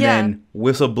 And then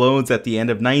whistle blows at the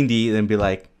end of 90 and be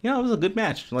like, it was a good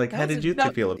match. Like, how did you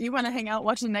feel? You want to hang out,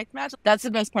 watch the next match? That's the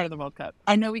best part of the World Cup.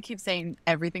 I know we keep saying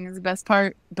everything is the best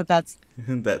part, but that's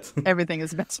everything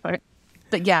is the best part.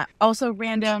 But yeah, also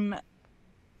random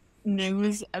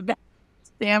news about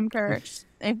Sam Kerr.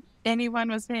 If anyone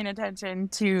was paying attention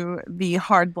to the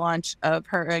hard launch of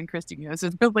her and Christy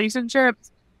Mewis' relationship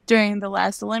during the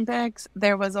last Olympics,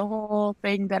 there was a whole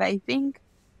thing that I think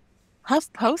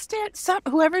Huff posted.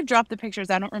 Whoever dropped the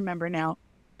pictures, I don't remember now.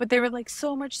 But there were like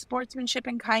so much sportsmanship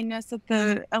and kindness at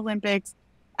the Olympics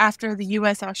after the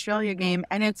U.S.-Australia game.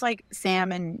 And it's like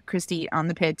Sam and Christy on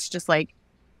the pitch just like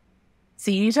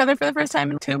seeing each other for the first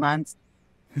time in 2 months.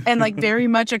 And like very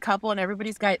much a couple, and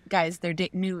everybody's guys, they're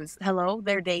news. Hello,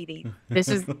 they're dating. This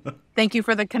is, thank you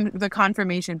for the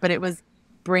confirmation. But it was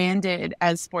branded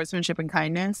as sportsmanship and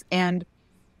kindness. And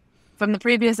from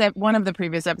one of the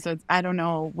previous episodes, I don't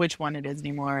know which one it is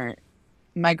anymore,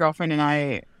 my girlfriend and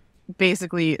I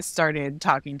basically started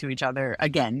talking to each other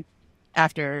again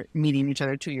after meeting each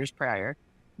other 2 years prior,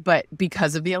 but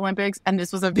because of the Olympics. And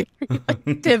this was a very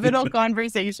pivotal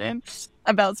conversation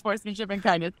about sportsmanship and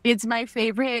kindness. It's my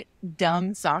favorite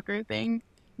dumb soccer thing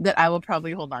that I will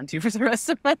probably hold on to for the rest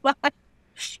of my life.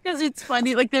 Because it's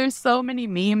funny, like there's so many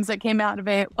memes that came out of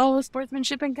it. Oh,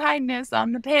 sportsmanship and kindness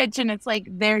on the pitch, and it's like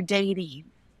they're dating,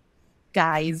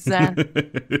 guys. Like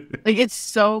it's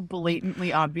so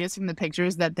blatantly obvious from the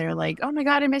pictures that they're like, "Oh my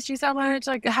god, I missed you so much."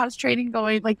 Like, how's trading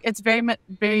going? Like it's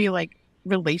very like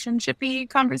relationshipy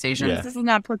conversations. Yeah. This is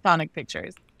not platonic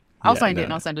pictures. I'll find it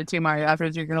and I'll send it to you, Mario.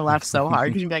 Afterwards, you're gonna laugh so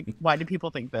hard because you're like, "Why do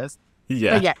people think this?"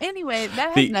 Yeah. But yeah, anyway,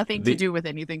 that has nothing to do with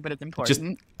anything, but it's important.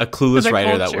 Just a clueless the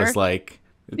writer that culture. was like,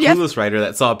 a Yes. clueless writer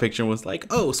that saw a picture and was like,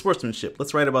 oh, sportsmanship.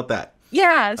 Let's write about that.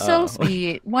 Yeah, so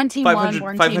sweet. One team won, 500,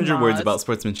 one 500 team words lost. about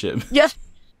sportsmanship. Yes.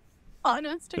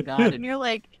 Honest to God. And you're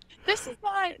like, this is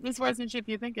not the sportsmanship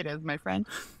you think it is, my friend.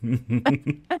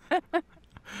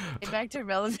 Back to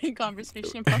relevant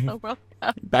conversation about the World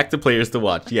Cup. Back to players to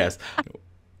watch. Yes.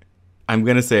 I'm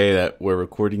going to say that we're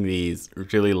recording these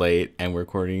really late and we're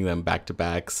recording them back to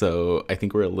back. So I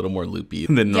think we're a little more loopy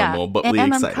than normal, but and we're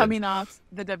I'm excited. coming off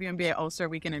the WNBA All-Star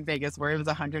Weekend in Vegas where it was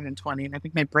 120 and I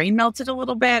think my brain melted a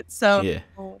little bit. So Yeah.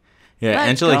 Let's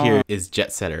Angela go. here is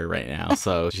jet setter right now,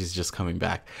 so she's just coming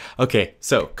back. Okay,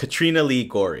 so Katrina Lee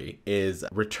Gorey is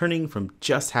returning from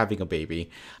just having a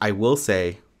baby. I will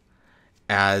say,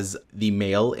 as the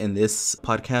male in this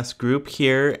podcast group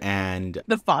here and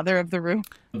the father of the room.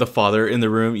 the father in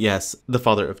the room, yes, the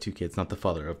father of two kids, not the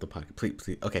father of the podcast.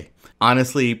 Please. Okay.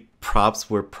 Honestly, props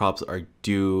where props are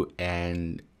due,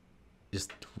 and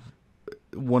just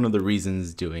one of the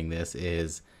reasons doing this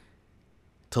is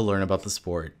to learn about the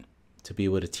sport, to be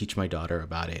able to teach my daughter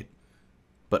about it,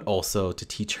 but also to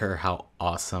teach her how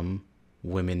awesome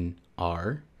women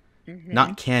are.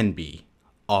 Not can be,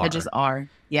 are. They just are.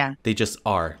 Yeah. They just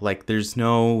are. Like, there's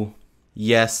no,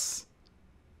 yes,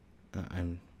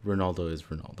 Ronaldo is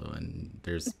Ronaldo, and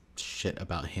there's shit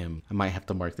about him. I might have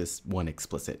to mark this one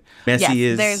explicit. Messi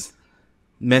is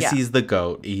the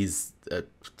GOAT. He's a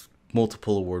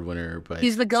multiple award winner, but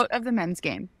He's the GOAT of the men's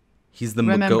game. he's the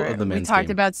Remember, GOAT of the men's we talked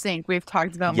game. about Sync. We've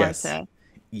talked about Yes. Marta.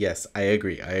 Yes, I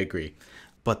agree.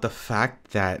 But the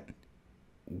fact that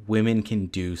women can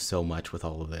do so much with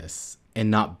all of this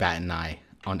and not bat an eye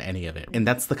on any of it. And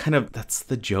that's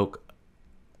the joke.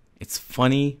 It's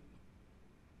funny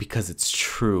because it's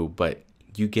true, but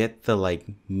you get the like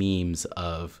memes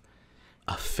of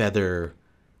a feather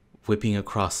whipping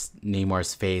across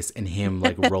Neymar's face and him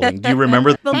like rolling. Do you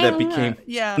remember that became?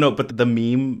 Yeah. No, but the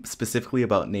meme specifically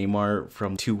about Neymar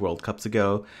from 2 World Cups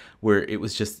ago, where it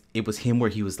was him where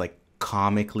he was like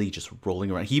comically just rolling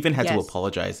around. He even had to Yes.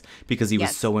 apologize because he was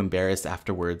Yes. so embarrassed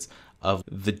afterwards of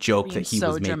the joke Being that he so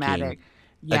was making. dramatic.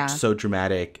 Yeah. So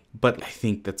dramatic. But I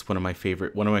think that's one of my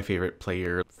favorite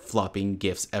player flopping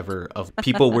gifs ever of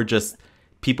people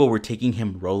were taking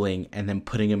him rolling and then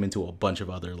putting him into a bunch of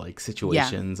other like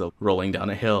situations of rolling down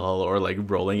a hill or like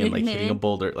rolling and like hitting a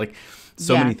boulder, like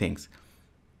so many things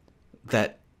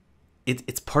that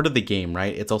it's part of the game,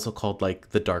 right? It's also called like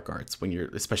the dark arts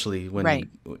especially when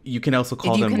you can also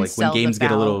call them like when games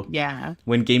get a little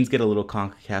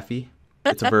concacafy.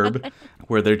 It's a verb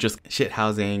where they're just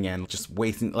shithousing and just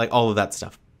wasting like all of that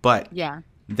stuff. But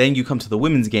then you come to the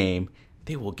women's game,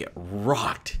 they will get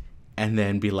rocked and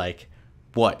then be like,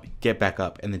 what? Get back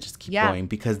up and then just keep going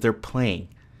because they're playing.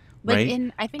 Like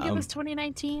right? I think it was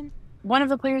 2019, one of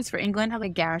the players for England had a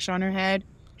gash on her head.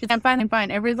 She's like, I'm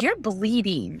fine. Everybody's like, you're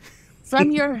bleeding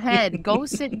from your head. Go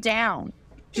sit down.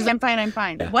 She's like, I'm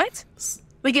fine. Yeah. What?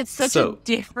 Like, it's such a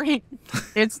different,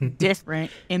 it's different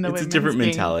in the it's a women's different game.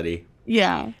 mentality.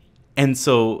 Yeah. And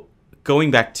so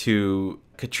going back to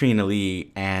Katrina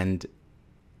Lee and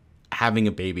having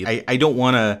a baby, I don't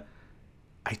want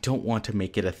to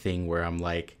make it a thing where I'm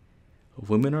like,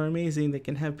 women are amazing, they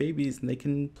can have babies and they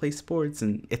can play sports,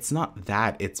 and it's not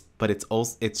that. But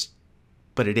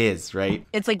it is, right?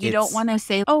 It's like you don't want to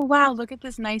say, oh, wow, look at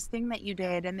this nice thing that you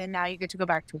did, and then now you get to go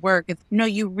back to work. No,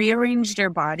 you rearranged your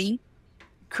body,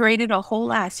 created a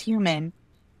whole ass human,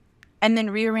 and then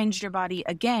rearranged your body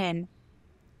again,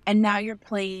 and now you're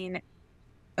playing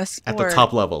a sport. At the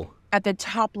top level.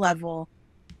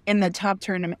 In the top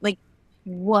tournament. Like,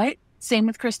 what? Same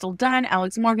with Crystal Dunn,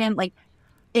 Alex Morgan. Like,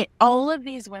 all of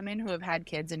these women who have had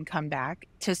kids and come back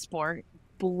to sport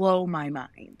blow my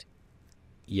mind.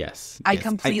 Yes. I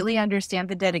completely understand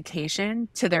the dedication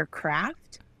to their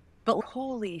craft, but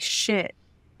holy shit.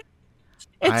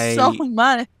 It's so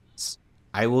much.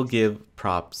 I will give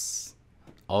props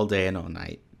all day and all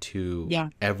night to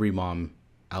every mom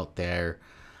out there,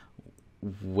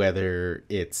 whether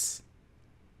it's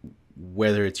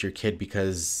your kid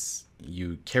because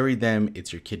you carried them,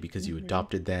 it's your kid because you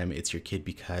adopted them, it's your kid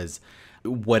because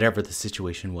whatever the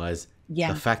situation was.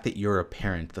 The fact that you're a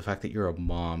parent, the fact that you're a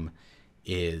mom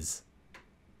makes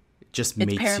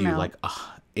paramount. you like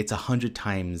it's 100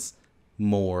 times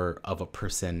more of a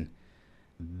person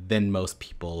than most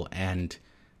people. And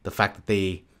the fact that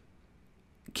they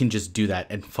can just do that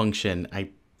and function,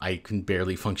 I can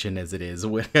barely function as it is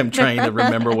when I'm trying to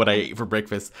remember what I ate for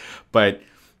breakfast.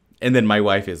 And then my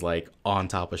wife is like on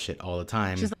top of shit all the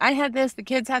time. She's like, I had this, the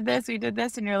kids had this, we did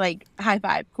this, and you're like, high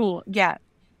five, cool, yeah.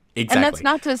 Exactly. And that's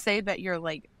not to say that you're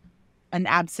like an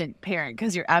absent parent,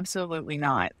 because you're absolutely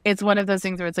not. It's one of those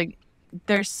things where it's like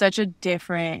there's such a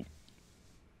different,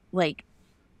 like,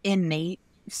 innate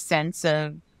sense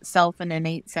of self and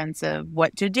innate sense of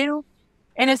what to do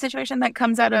in a situation that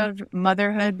comes out of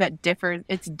motherhood that differs.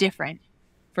 It's different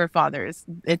for fathers.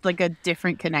 It's like a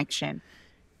different connection.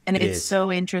 And it's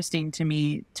so interesting to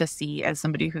me to see, as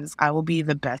somebody I will be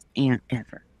the best aunt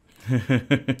ever.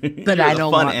 But I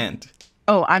don't want aunt.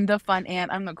 Oh, I'm the fun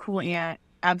aunt. I'm the cool aunt.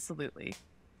 Absolutely.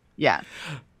 Yeah.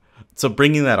 So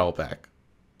bringing that all back,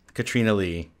 Katrina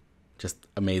Lee, just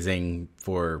amazing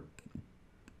for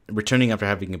returning after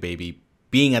having a baby,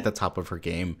 being at the top of her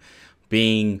game,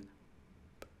 being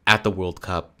at the World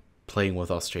Cup, playing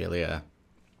with Australia.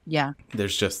 Yeah.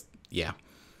 There's just, yeah.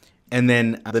 And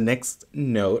then the next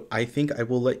note, I think I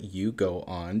will let you go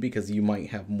on because you might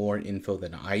have more info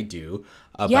than I do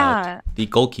about the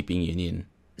goalkeeping union.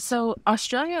 So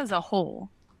Australia as a whole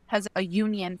has a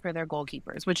union for their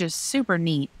goalkeepers, which is super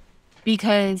neat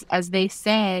because, as they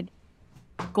said,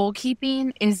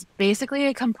 goalkeeping is basically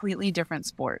a completely different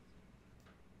sport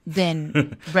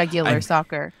than regular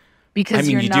soccer. Because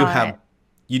you not,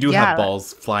 do have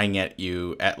balls flying at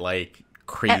you at like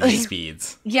crazy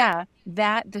speeds. Yeah,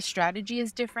 the strategy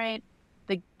is different.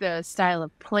 The style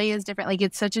of play is different. Like,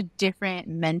 it's such a different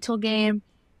mental game.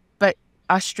 But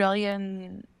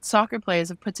Australian soccer players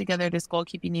have put together this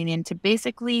goalkeeping union to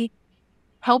basically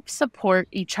help support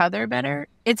each other better.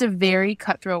 It's a very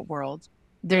cutthroat world.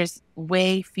 There's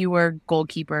way fewer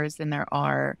goalkeepers than there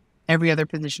are every other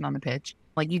position on the pitch.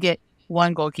 Like, you get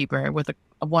one goalkeeper with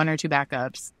a one or two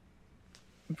backups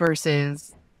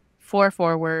versus 4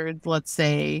 forwards, let's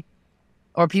say,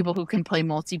 or people who can play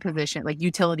multi-position, like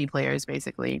utility players,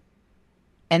 basically.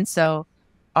 And so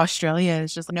Australia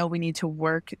is just, no, we need to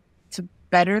work to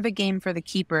better the game for the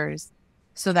keepers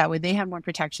so that way they have more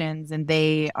protections and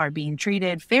they are being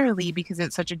treated fairly because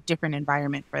it's such a different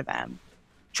environment for them.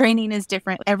 Training is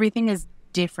different. Everything is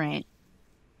different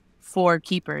for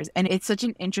keepers. And it's such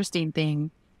an interesting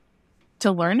thing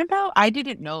to learn about. I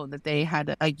didn't know that they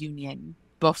had a union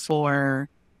before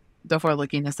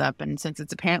looking this up. And since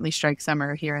it's apparently strike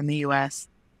summer here in the US,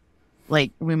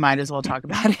 like, we might as well talk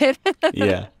about it.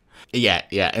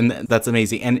 Yeah. And that's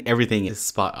amazing. And everything is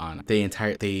spot on.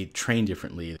 They train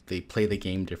differently. They play the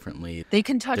game differently. They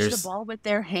can touch the ball with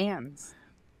their hands.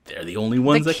 They're the only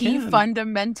ones that can. The key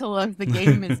fundamental of the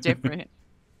game is different.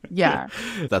 Yeah.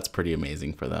 That's pretty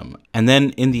amazing for them. And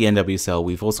then in the NWSL,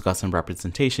 we've also got some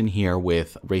representation here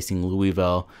with Racing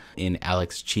Louisville in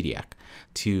Alex Chidiac.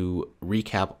 To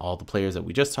recap all the players that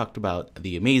we just talked about,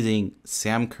 the amazing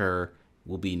Sam Kerr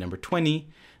will be number 20.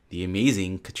 The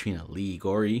amazing Katrina Lee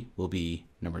Gorey will be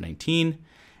number 19.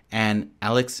 And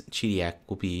Alex Chidiac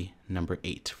will be number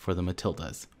 8 for the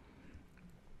Matildas.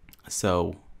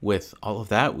 So with all of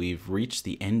that, we've reached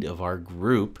the end of our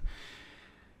group.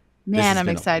 Man, I'm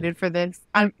excited for this.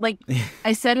 I'm like,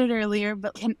 I said it earlier,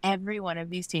 but can every one of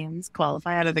these teams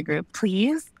qualify out of the group,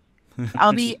 please?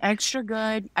 I'll be extra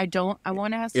good. I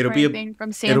won't ask for anything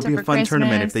from Santa for Christmas. It'll be a fun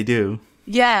tournament if they do.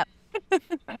 Yeah.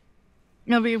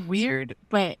 It'll be weird,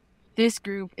 but this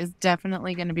group is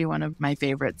definitely going to be one of my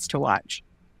favorites to watch.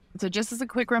 So just as a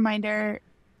quick reminder,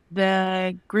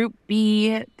 the Group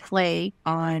B play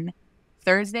on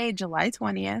Thursday, July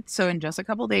 20th. So in just a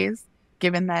couple days,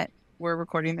 given that we're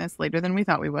recording this later than we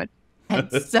thought we would,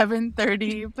 at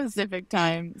 7:30 Pacific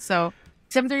time. So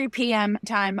 7:30 p.m.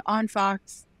 time on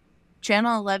Fox,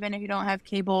 Channel 11 if you don't have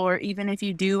cable, or even if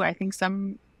you do, I think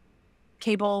some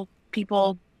cable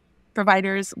people,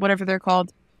 providers, whatever they're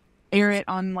called, air it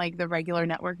on like the regular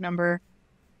network number.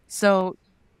 So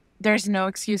there's no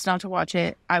excuse not to watch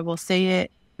it. I will say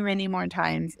it many more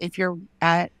times. If you're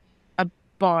at a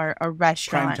bar, a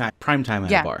restaurant, prime time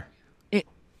at a bar,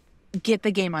 get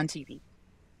the game on TV.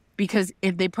 Because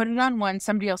if they put it on one,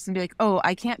 somebody else can be like, oh,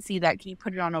 I can't see that. Can you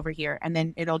put it on over here? And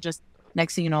then it'll just,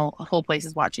 next thing you know, a whole place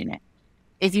is watching it.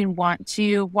 If you want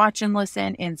to watch and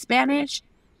listen in Spanish,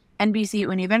 NBC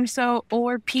Universo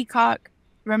or Peacock,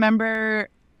 remember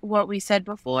what we said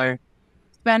before,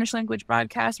 Spanish language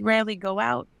broadcasts rarely go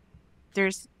out.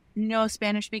 There's no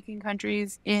Spanish-speaking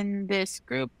countries in this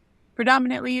group.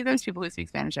 Predominantly, there's people who speak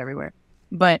Spanish everywhere.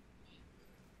 But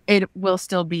it will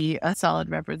still be a solid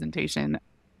representation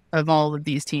of all of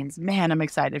these teams. Man, I'm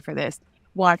excited for this.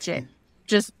 Watch it.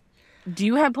 Just, do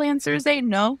you have plans Thursday?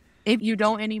 No. If you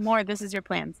don't anymore, this is your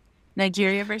plans.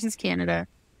 Nigeria versus Canada,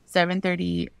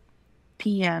 7:30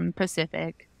 p.m.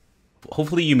 Pacific.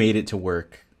 Hopefully you made it to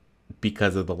work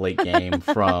because of the late game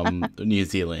from New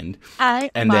Zealand.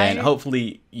 Then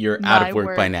hopefully you're out of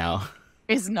work by now.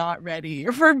 Is not ready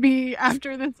for me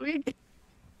after this week.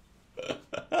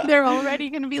 They're already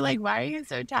going to be like, why are you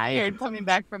so tired? Coming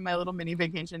back from my little mini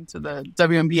vacation to the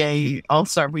WNBA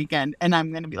All-Star weekend. And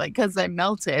I'm going to be like, because I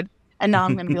melted. And now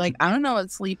I'm going to be like, I don't know what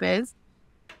sleep is.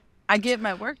 I get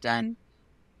my work done,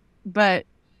 but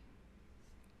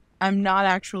I'm not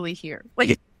actually here.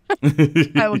 Like,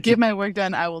 I will get my work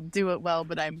done. I will do it well,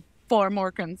 but I'm far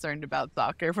more concerned about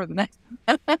soccer for the next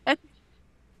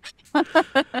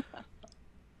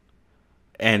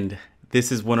And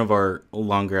this is one of our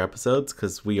longer episodes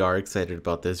because we are excited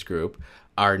about this group.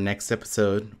 Our next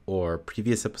episode or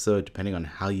previous episode, depending on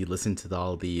how you listen to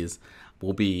all of these,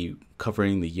 will be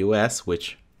covering the U.S.,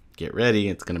 which, get ready,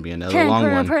 it's going to be another long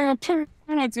one. It's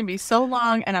going to be so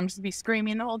long, and I'm just going to be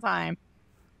screaming the whole time.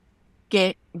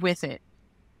 Get with it.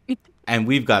 And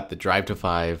we've got the Drive to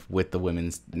 5 with the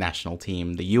women's national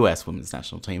team, the U.S. women's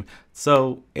national team.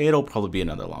 So it'll probably be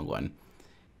another long one.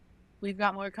 We've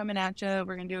got more coming at you.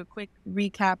 We're going to do a quick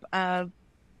recap of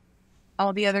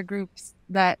all the other groups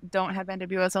that don't have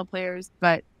NWSL players,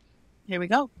 but here we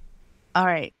go. All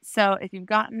right. So if you've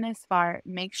gotten this far,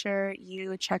 make sure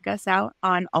you check us out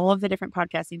on all of the different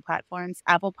podcasting platforms: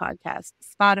 Apple Podcasts,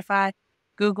 Spotify,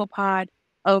 Google Pod,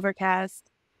 Overcast,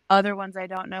 other ones I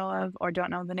don't know of or don't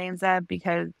know the names of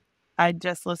because I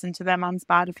just listened to them on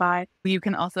Spotify. You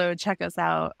can also check us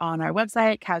out on our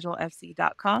website,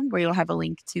 casualfc.com, where you'll have a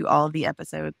link to all of the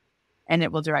episodes, and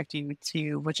it will direct you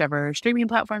to whichever streaming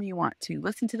platform you want to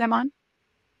listen to them on.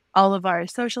 All of our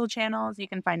social channels, you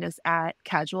can find us at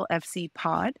Casual FC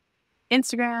Pod.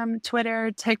 Instagram,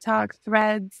 Twitter, TikTok,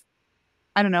 Threads.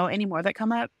 I don't know, any more that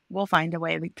come up, we'll find a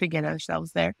way to get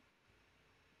ourselves there.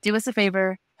 Do us a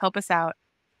favor, help us out,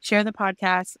 share the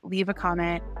podcast, leave a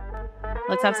comment.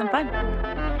 Let's have some fun.